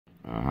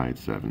Hi,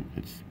 it's 7.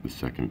 It's the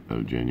 2nd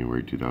of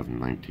January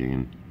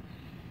 2019.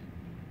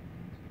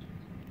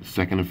 The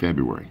 2nd of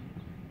February.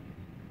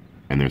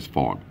 And there's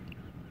fog.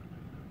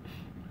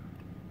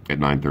 At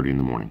 9:30 in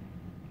the morning.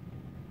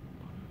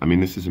 I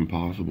mean, this is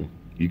impossible.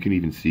 You can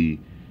even see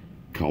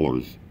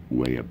colors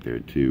way up there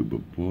too.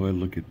 But boy,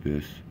 look at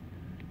this.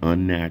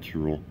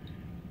 Unnatural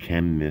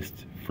chem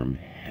mist from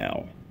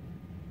hell.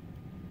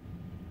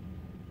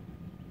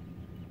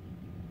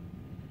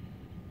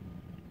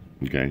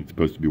 Okay, it's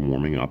supposed to be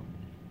warming up,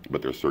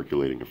 but they're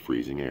circulating a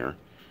freezing air,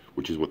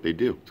 which is what they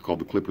do. It's called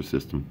the Clipper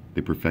system.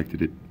 They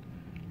perfected it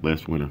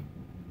last winter.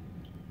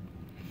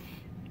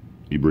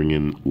 You bring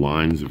in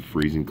lines of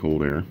freezing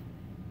cold air,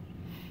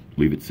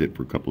 leave it sit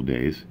for a couple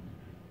days,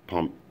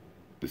 pump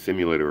the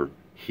simulator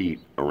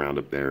heat around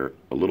up there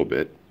a little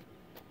bit,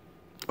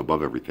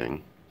 above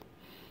everything.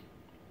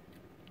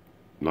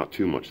 Not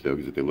too much though,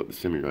 because if they let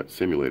the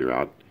simulator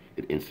out,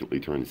 it instantly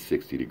turns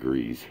 60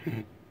 degrees.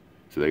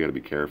 So they got to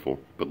be careful.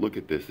 But look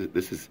at this.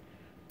 This is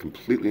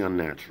completely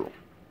unnatural.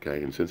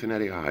 Okay, in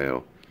Cincinnati,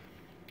 Ohio,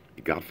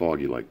 it got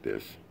foggy like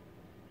this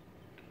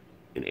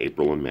in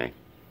April and May.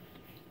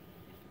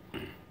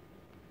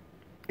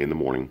 In the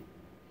morning,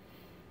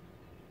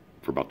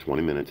 for about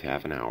 20 minutes,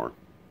 half an hour,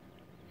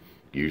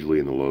 usually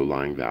in the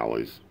low-lying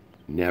valleys,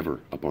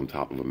 never up on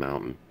top of a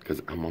mountain,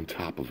 because I'm on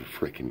top of a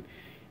freaking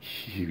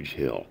huge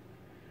hill.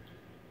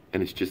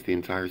 And it's just the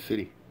entire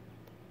city.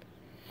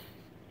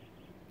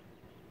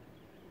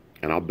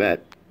 And I'll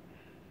bet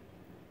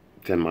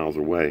 10 miles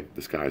away,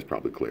 the sky is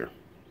probably clear.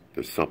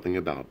 There's something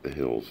about the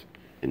hills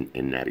in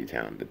Natty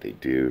Town that they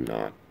do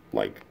not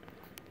like.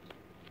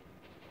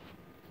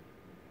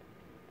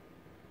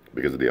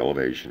 Because of the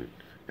elevation.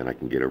 And I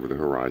can get over the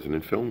horizon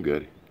and film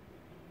good.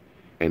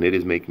 And it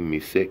is making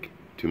me sick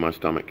to my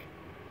stomach.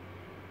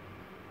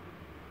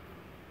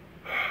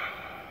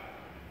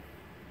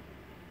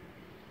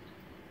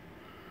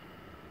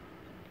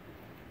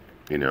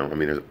 You know, I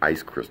mean, there's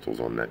ice crystals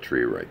on that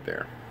tree right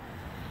there.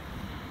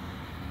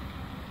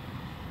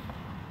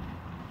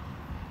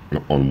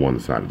 On one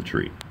side of the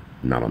tree,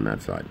 not on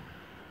that side.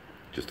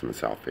 Just on the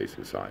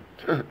south-facing side.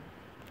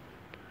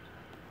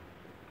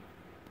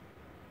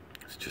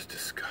 It's just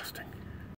disgusting.